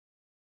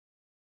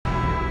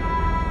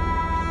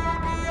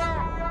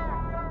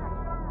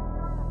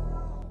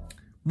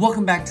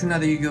Welcome back to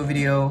another Yu-Gi-Oh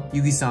video.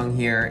 YugiSong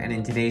here, and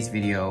in today's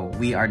video,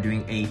 we are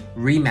doing a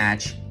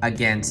rematch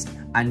against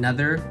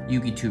another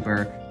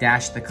YouTuber,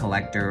 Dach The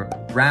Collector,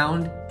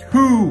 round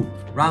two.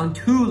 Round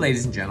two,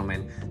 ladies and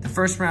gentlemen. The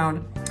first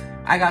round,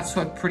 I got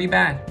swept pretty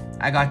bad.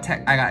 I got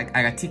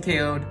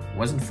TKO'd.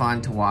 Wasn't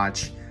fun to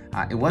watch.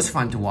 It was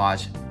fun to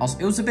watch. Also,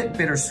 it was a bit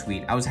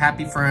bittersweet. I was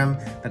happy for him,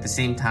 but at the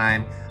same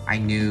time, I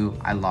knew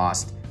I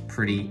lost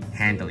pretty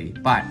handily.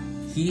 But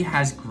he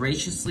has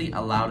graciously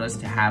allowed us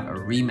to have a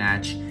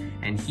rematch,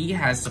 and he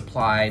has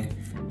supplied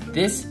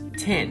this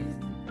tin,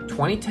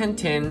 2010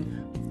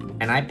 tin,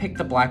 and I picked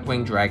the Black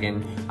Winged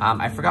Dragon.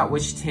 I forgot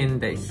which tin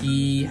that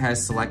he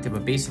has selected,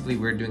 but basically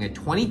we're doing a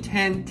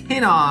 2010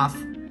 tin off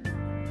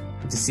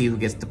to see who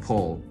gets to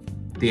pull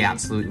the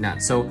absolute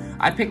nut. So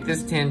I picked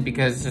this tin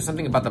because there's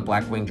something about the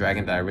Black Winged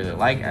Dragon that I really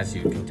like. As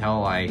you can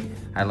tell, I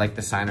like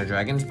the Signer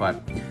Dragons,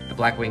 but the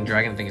Black Winged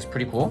Dragon I think is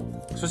pretty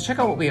cool. So let's check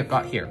out what we have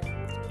got here.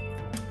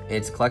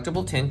 It's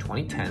collectible tin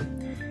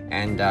 2010,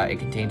 and it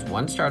contains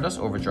 1 Stardust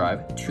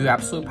Overdrive, 2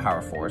 Absolute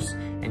Power Force,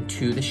 and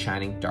 2 The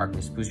Shining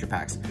Darkness booster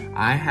packs.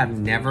 I have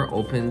never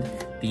opened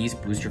these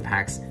booster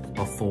packs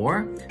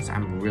before, so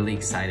I'm really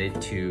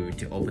excited to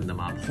open them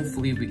up.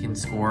 Hopefully we can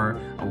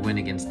score a win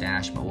against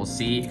Dach, but we'll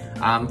see.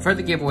 For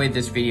the giveaway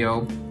this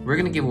video, we're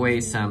gonna give away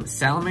some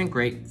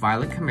Salamangreat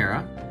Violet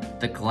Chimera,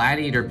 the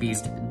Gladiator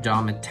Beast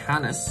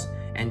Domitanus,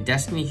 and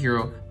Destiny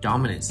Hero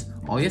Dominance.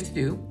 All you have to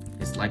do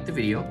is like the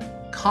video,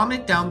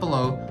 comment down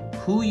below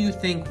who you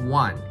think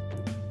won,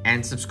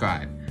 and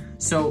subscribe.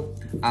 So,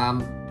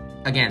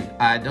 again,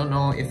 I don't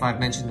know if I've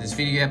mentioned in this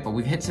video yet, but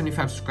we've hit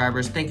 75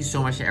 subscribers. Thank you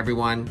so much to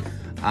everyone.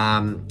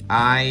 I've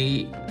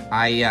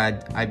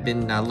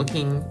been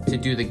looking to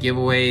do the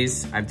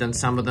giveaways. I've done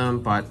some of them,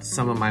 but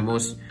some of my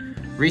most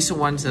recent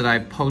ones that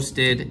I've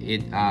posted,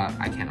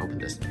 I can't open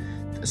this.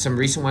 Some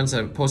recent ones that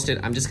I've posted,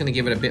 I'm just gonna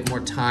give it a bit more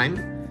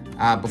time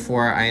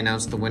before I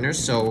announce the winners.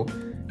 So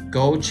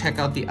go check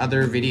out the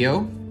other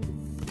video.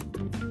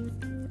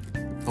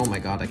 Oh my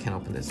god, I can't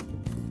open this.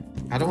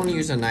 I don't want to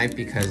use a knife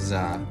because,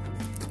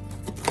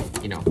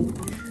 you know,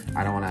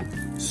 I don't want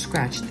to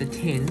scratch the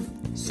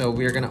tin. So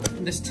we're going to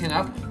open this tin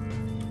up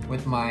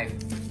with my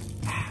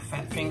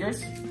fat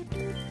fingers.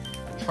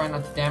 Try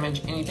not to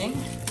damage anything.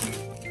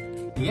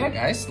 Yeah,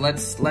 guys,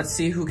 let's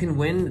see who can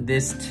win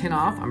this tin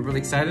off. I'm really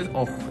excited.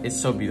 Oh, it's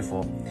so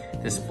beautiful.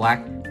 This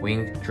Black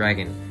Winged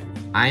Dragon.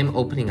 I'm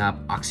opening up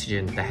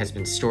oxygen that has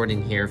been stored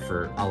in here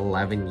for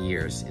 11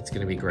 years. It's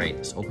going to be great.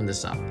 Let's open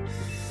this up.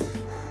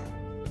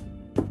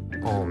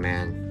 Oh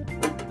man.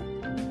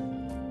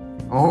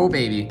 Oh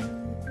baby.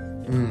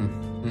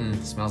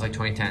 Smells like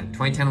 2010.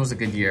 2010 was a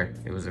good year.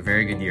 It was a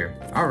very good year.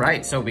 All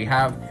right, so we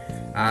have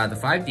the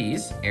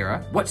 5Ds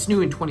era. What's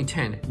new in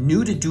 2010?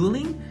 New to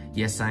dueling?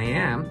 Yes, I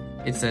am.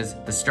 It says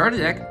the starter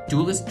deck,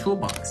 Duelist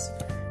Toolbox.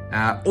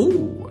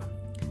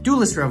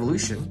 Duelist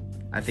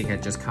Revolution. I think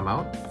had just come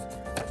out.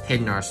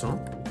 Hidden Arsenal.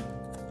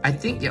 I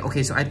think, yeah,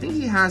 okay, so I think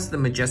he has the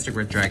Majestic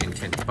Red Dragon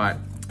tin, but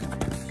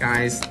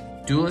guys,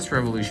 Duelist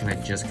Revolution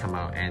had just come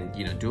out, and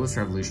you know, Duelist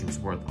Revolution is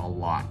worth a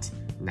lot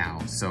now.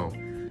 So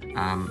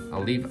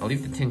I'll leave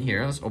the tin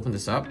here. Let's open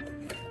this up.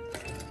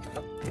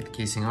 Get the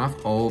casing off.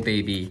 Oh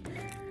baby,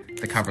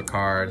 the cover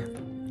card,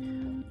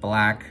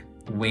 Black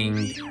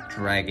Winged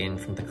Dragon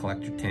from the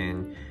collector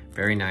tin.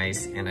 Very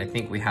nice. And I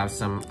think we have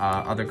some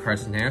other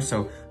cards in there.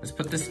 So let's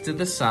put this to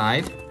the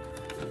side.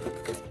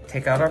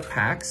 Take out our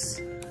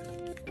packs.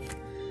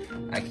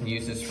 I can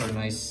use this for a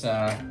nice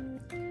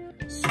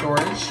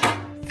storage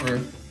for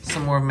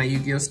some more of my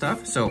Yu-Gi-Oh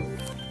stuff. So,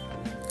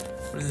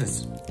 what is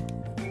this?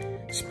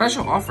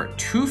 Special offer,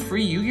 2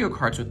 free Yu-Gi-Oh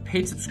cards with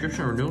paid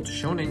subscription renewal to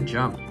Shonen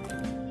Jump.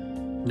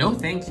 No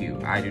thank you,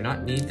 I do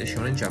not need the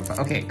Shonen Jump. But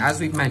okay, as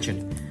we've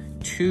mentioned,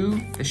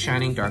 2 The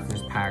Shining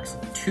Darkness packs,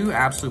 2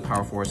 Absolute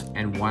Power Force,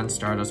 and 1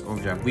 Stardust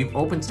Overdrive. We've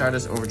opened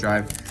Stardust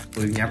Overdrive, but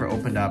we've never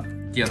opened up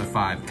the other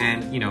 5.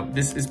 And you know,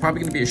 this is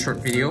probably gonna be a short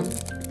video,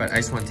 but I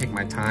just wanna take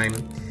my time.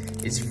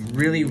 It's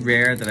really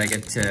rare that I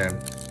get to,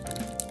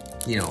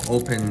 you know,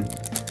 open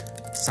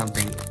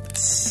something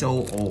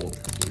so old,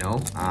 you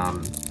know,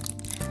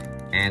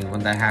 and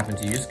when that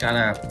happens, you just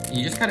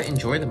gotta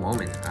enjoy the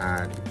moment.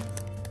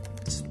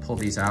 Just pull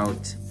these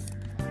out.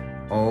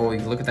 Oh,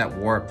 look at that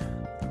warp.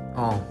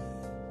 Oh,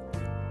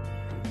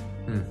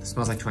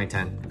 smells like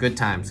 2010. Good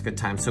times, good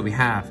times. So we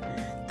have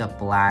the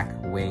Black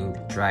Winged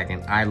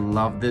Dragon. I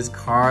love this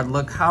card.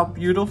 Look how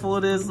beautiful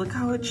it is. Look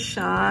how it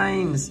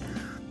shines.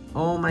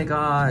 Oh my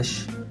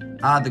gosh.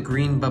 The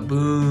Green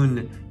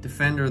Baboon,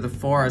 Defender of the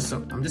Forest.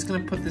 So I'm just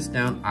gonna put this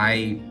down.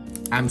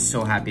 I'm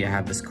so happy I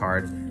have this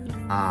card.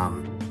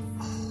 Oh,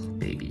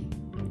 baby.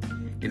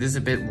 It is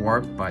a bit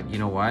warped, but you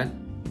know what?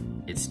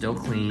 It's still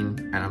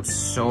clean, and I'm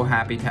so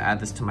happy to add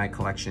this to my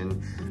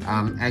collection.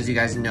 As you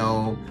guys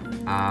know,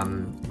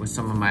 with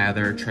some of my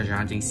other treasure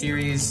hunting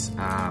series,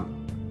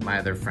 my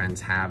other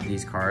friends have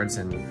these cards,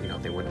 and you know,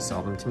 they wouldn't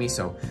sell them to me,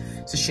 so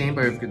it's a shame.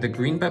 But the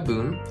Green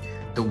Baboon,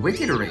 the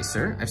Wicked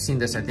Eraser, I've seen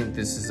this, I think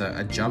this is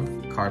a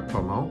jump card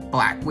promo.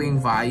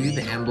 Blackwing Vayu,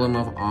 the Emblem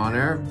of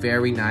Honor,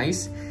 very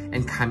nice.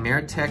 And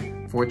Chimera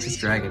Tech Fortress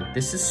Dragon.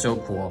 This is so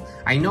cool.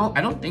 I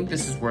don't think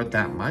this is worth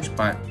that much,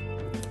 but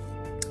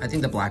I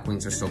think the black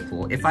wings are so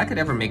cool. If I could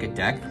ever make a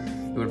deck,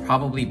 it would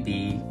probably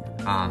be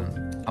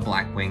a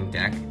black wing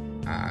deck.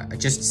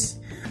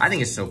 I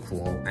think it's so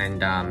cool.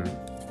 And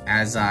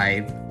as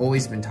I've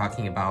always been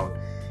talking about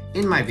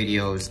in my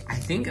videos, I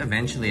think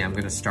eventually I'm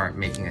gonna start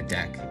making a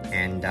deck.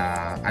 And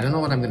I don't know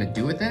what I'm gonna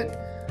do with it,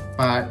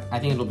 but I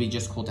think it'll be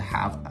just cool to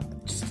have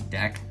just a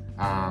deck.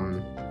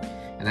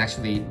 And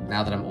actually,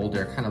 now that I'm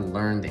older, I kind of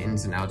learn the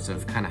ins and outs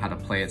of kind of how to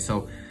play it.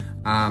 So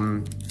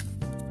I'm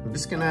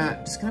just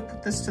gonna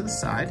put this to the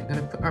side. I'm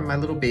gonna put my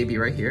little baby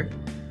right here,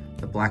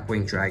 the Black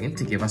Winged Dragon,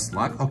 to give us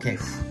luck. Okay,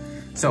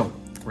 so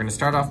we're gonna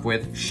start off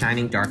with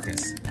Shining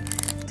Darkness.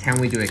 Can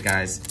we do it,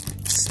 guys?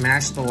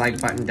 Smash the like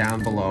button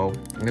down below.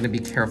 I'm gonna be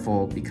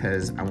careful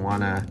because I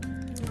wanna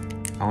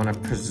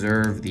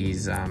preserve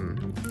these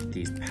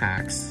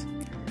packs.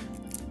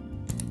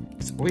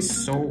 It's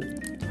always so...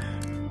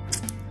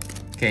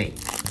 Okay,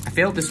 I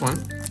failed this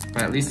one,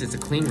 but at least it's a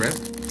clean rip,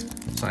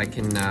 so I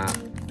can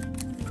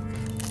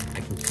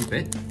keep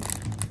it.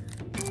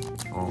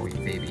 Oh,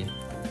 baby.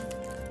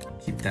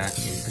 Keep that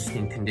in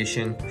pristine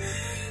condition.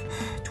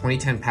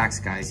 2010 packs,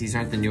 guys. These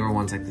aren't the newer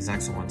ones like the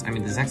Zexa ones. I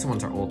mean, the Zexa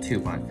ones are old too,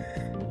 but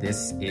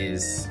this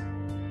is...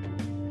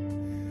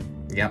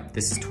 Yep,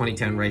 this is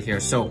 2010 right here.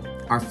 So,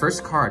 our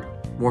first card,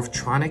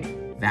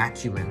 Morphtronic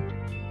Vacuumin.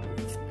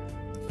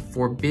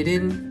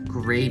 Forbidden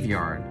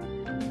Graveyard.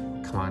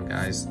 Come on,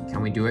 guys.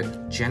 Can we do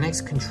it? Gen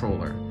X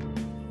Controller.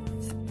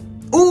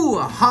 Ooh,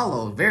 a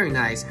holo. Very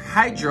nice.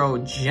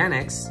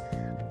 Hydrogenix.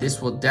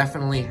 This will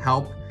definitely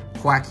help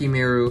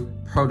Quackimeru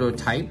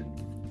Prototype.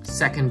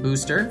 Second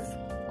booster.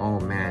 Oh,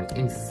 man.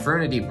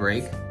 Infernity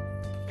Break.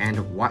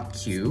 And Watt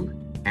Cube.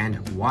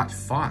 And Watt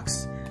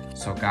Fox.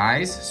 So,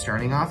 guys,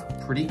 starting off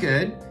pretty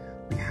good.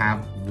 We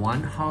have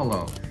one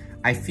holo.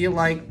 I feel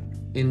like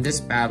in this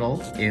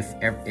battle, if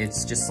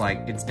it's just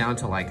like, it's down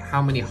to like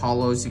how many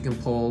holos you can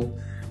pull,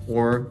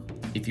 or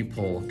if you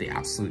pull the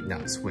absolute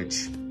nuts,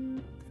 which,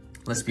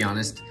 let's be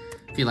honest,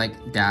 I feel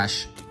like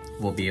Dash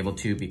will be able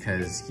to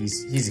because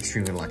he's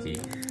extremely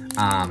lucky.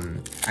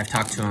 I've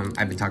talked to him,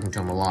 I've been talking to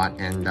him a lot,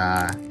 and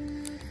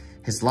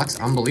his luck's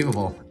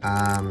unbelievable.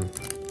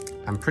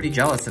 I'm pretty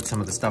jealous at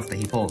some of the stuff that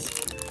he pulls.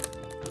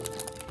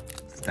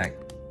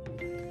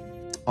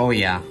 Oh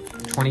yeah,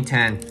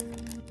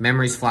 2010,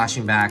 memories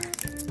flashing back.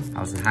 I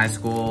was in high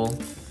school,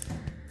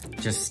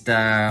 just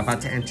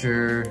about to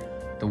enter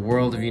the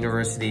world of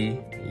university.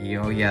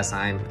 Yo, yes,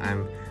 I'm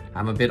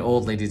a bit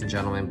old, ladies and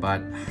gentlemen,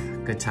 but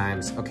good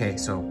times. Okay,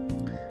 so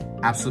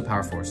Absolute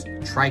Power Force,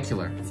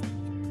 Tricolour,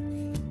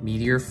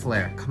 Meteor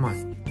Flare. Come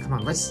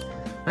on, let's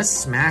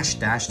smash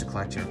Dach The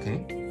Collector,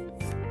 okay?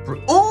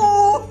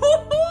 Oh,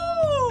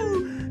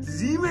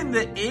 Zeman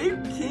the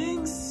Ape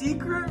King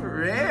Secret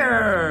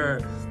Rare.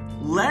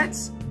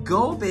 Let's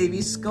go,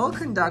 baby. Skull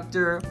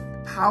Conductor,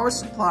 Power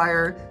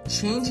Supplier,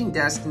 Changing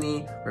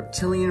Destiny,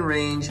 Reptilian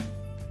Range,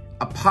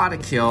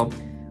 Apodakill.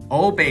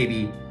 Oh,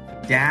 baby.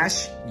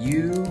 Dash,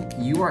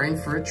 you are in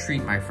for a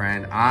treat, my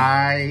friend.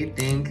 I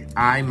think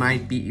I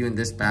might beat you in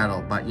this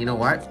battle, but you know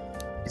what?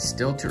 It's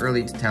still too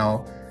early to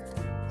tell.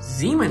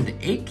 Zeman the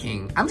Ape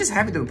King. I'm just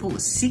happy that we pulled a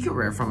secret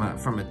rare from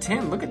a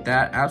tin. Look at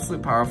that.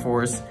 Absolute Power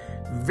Force.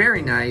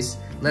 Very nice.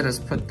 Let us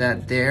put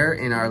that there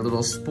in our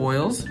little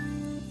spoils.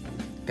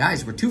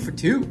 Guys, we're 2 for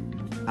 2.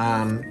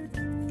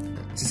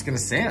 Just gonna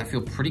say, I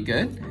feel pretty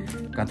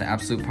good. Got the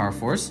Absolute Power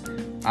Force.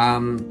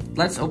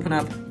 Let's open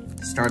up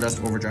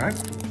Stardust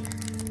Overdrive.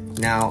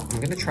 Now,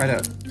 I'm gonna try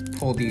to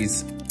pull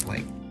these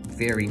like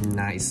very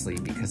nicely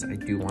because I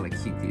do want to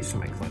keep these for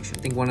my collection.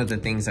 I think one of the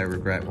things I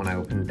regret when I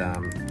opened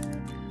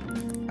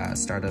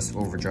Stardust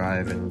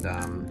Overdrive and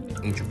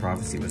Ancient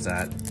Prophecy was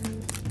that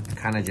I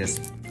kind of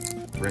just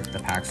ripped the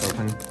packs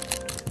open.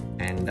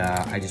 And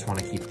I just want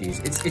to keep these.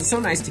 It's so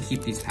nice to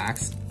keep these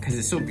packs because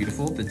it's so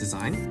beautiful, the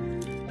design.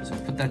 So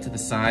I'll put that to the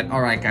side.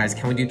 All right, guys,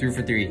 can we do 3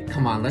 for 3?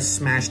 Come on, let's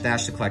smash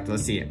Dach The Collector.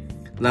 Let's see it.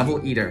 Level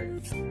Eater,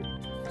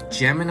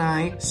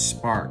 Gemini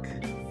Spark,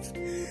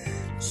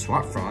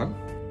 Swap Frog,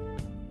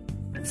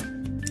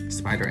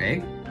 Spider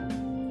Egg,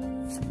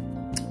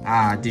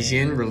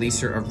 Dijin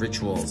Releaser of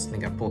Rituals. I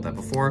think I pulled that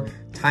before.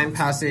 Time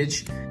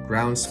Passage,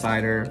 Ground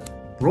Spider,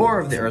 Roar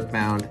of the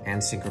Earthbound,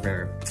 and Synchro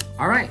Bearer.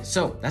 All right,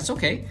 so that's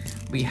okay.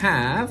 We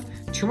have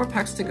 2 more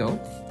packs to go.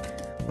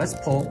 Let's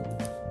pull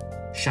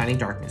Shining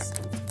Darkness.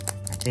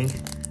 I think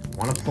I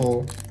want to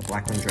pull the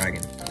Black Winged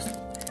Dragon.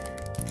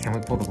 Can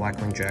we pull the Black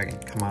Winged Dragon?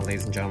 Come on,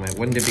 ladies and gentlemen.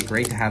 Wouldn't it be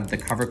great to have the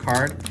cover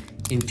card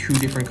in 2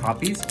 different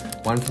copies?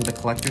 One from the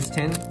collector's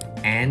tin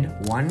and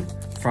one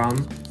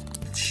from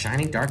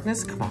Shining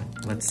Darkness? Come on,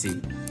 let's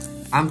see.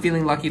 I'm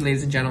feeling lucky,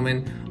 ladies and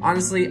gentlemen.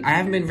 Honestly, I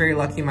haven't been very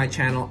lucky in my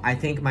channel. I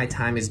think my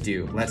time is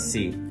due. Let's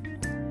see.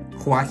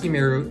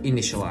 Quackimeru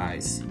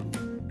Initialize,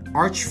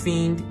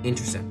 Archfiend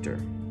Interceptor,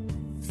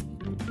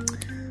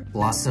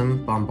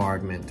 Blossom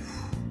Bombardment.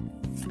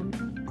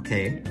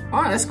 Okay.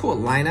 Oh, that's cool.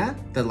 Lina,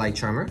 the Light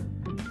Charmer.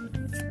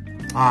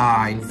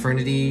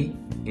 Infernity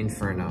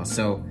Inferno.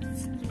 So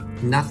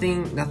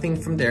nothing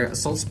from there.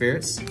 Assault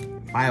Spirits,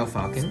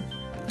 Biofalcon,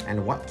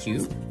 and What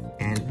Cube,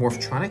 and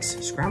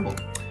Morphtronics Scramble.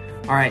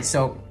 All right,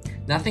 so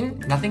nothing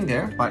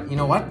there, but you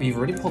know what? We've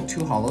already pulled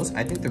 2 holos.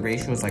 I think the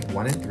ratio is like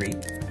 1 in 3.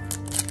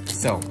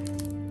 So,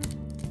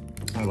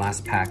 our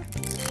last pack,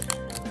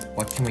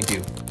 what can we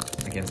do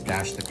against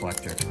Dach The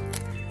Collector?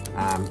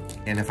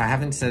 And if I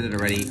haven't said it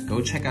already,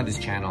 go check out his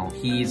channel.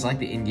 He's like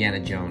the Indiana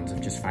Jones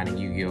of just finding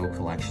Yu-Gi-Oh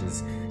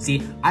collections.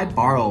 See, I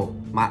borrow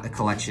my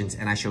collections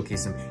and I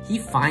showcase them. He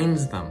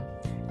finds them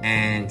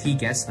and he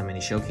gets them and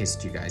he showcases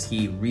to you guys.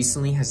 He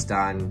recently has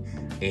done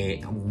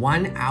a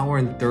 1 hour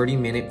and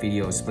 30-minute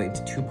video split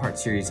into 2-part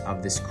series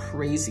of this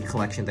crazy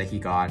collection that he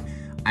got.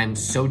 I'm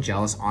so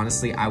jealous.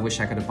 Honestly, I wish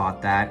I could have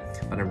bought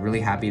that, but I'm really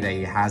happy that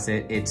he has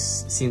it. It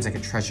seems like a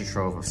treasure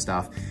trove of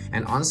stuff.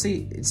 And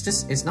honestly,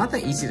 it's not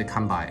that easy to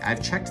come by.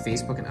 I've checked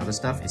Facebook and other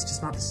stuff. It's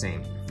just not the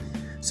same.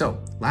 So,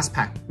 last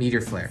pack, Meteor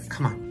Flare.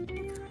 Come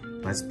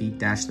on. Let's beat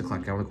Dach The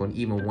Collector. I want to go an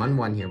even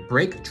 1-1 here.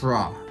 Break,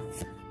 draw.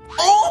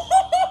 Oh,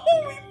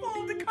 we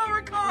pulled the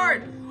cover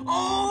card.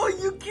 Oh, are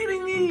you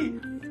kidding me?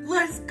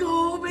 Let's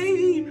go,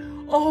 baby.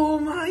 Oh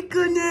my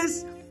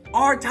goodness.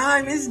 Our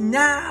time is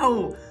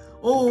now.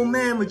 Oh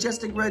man,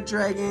 Majestic Red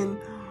Dragon.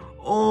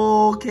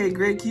 Okay,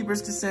 Great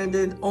Keeper's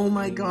Descendant. Oh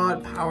my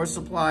god, Power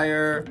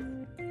Supplier,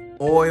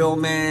 Oil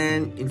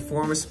Man,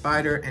 Informer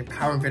Spider, and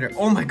Power Invader.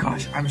 Oh my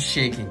gosh, I'm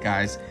shaking,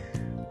 guys.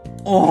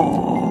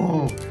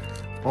 Oh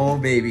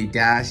baby,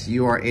 Dach,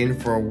 you are in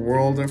for a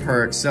world of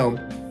hurt. So,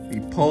 we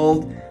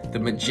pulled the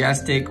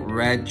Majestic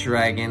Red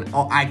Dragon.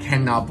 Oh, I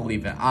cannot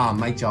believe it. Ah,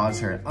 my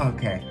jaws hurt.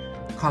 Okay,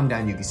 calm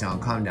down,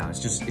 YugiSong, calm down. It's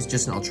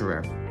just an ultra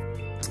rare.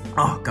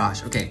 Oh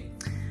gosh, okay.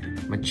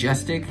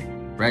 Majestic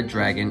Red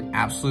Dragon,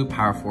 Absolute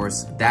Power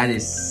Force. That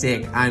is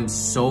sick. I'm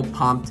so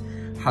pumped.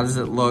 How does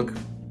it look?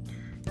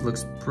 It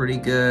looks pretty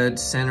good.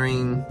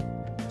 Centering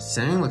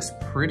looks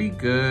pretty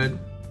good.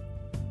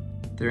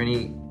 Are there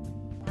any...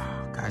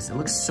 Oh, guys, it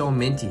looks so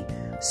minty.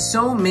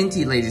 So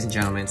minty, ladies and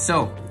gentlemen.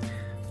 So,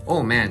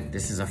 oh man,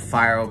 this is a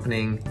fire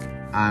opening.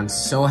 I'm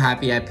so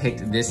happy I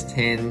picked this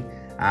tin.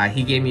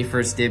 He gave me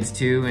first dibs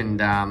too,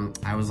 and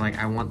I was like,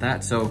 I want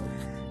that. So,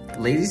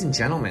 ladies and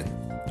gentlemen,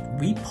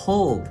 we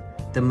pulled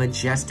the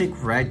Majestic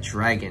Red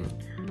Dragon,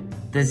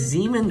 the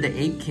Zeman, the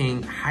 8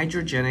 King,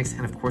 Hydrogenics,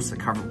 and of course the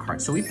cover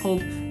card. So we pulled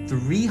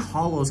 3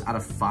 holos out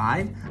of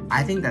 5.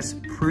 I think that's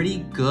pretty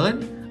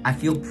good. I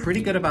feel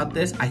pretty good about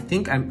this. I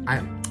think I'm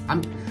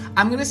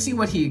gonna see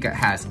what he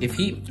has.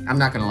 I'm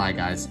not gonna lie,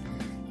 guys.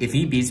 If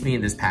he beats me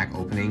in this pack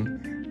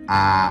opening,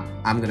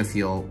 I'm gonna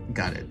feel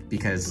gutted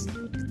because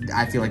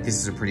I feel like this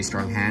is a pretty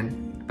strong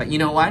hand. But you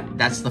know what?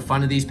 That's the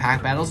fun of these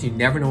pack battles. You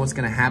never know what's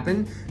gonna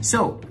happen.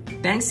 So,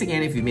 thanks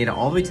again if you made it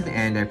all the way to the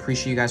end. I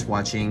appreciate you guys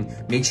watching.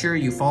 Make sure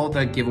you follow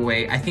the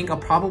giveaway. I think I'll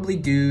probably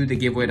do the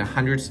giveaway to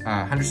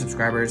 100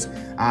 subscribers.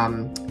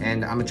 And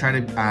I'm gonna try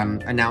to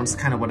announce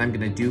kind of what I'm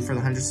gonna do for the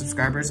 100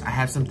 subscribers. I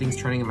have some things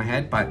turning in my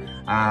head, but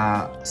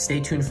stay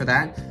tuned for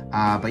that.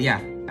 But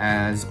yeah,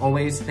 as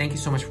always, thank you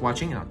so much for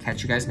watching, and I'll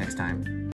catch you guys next time.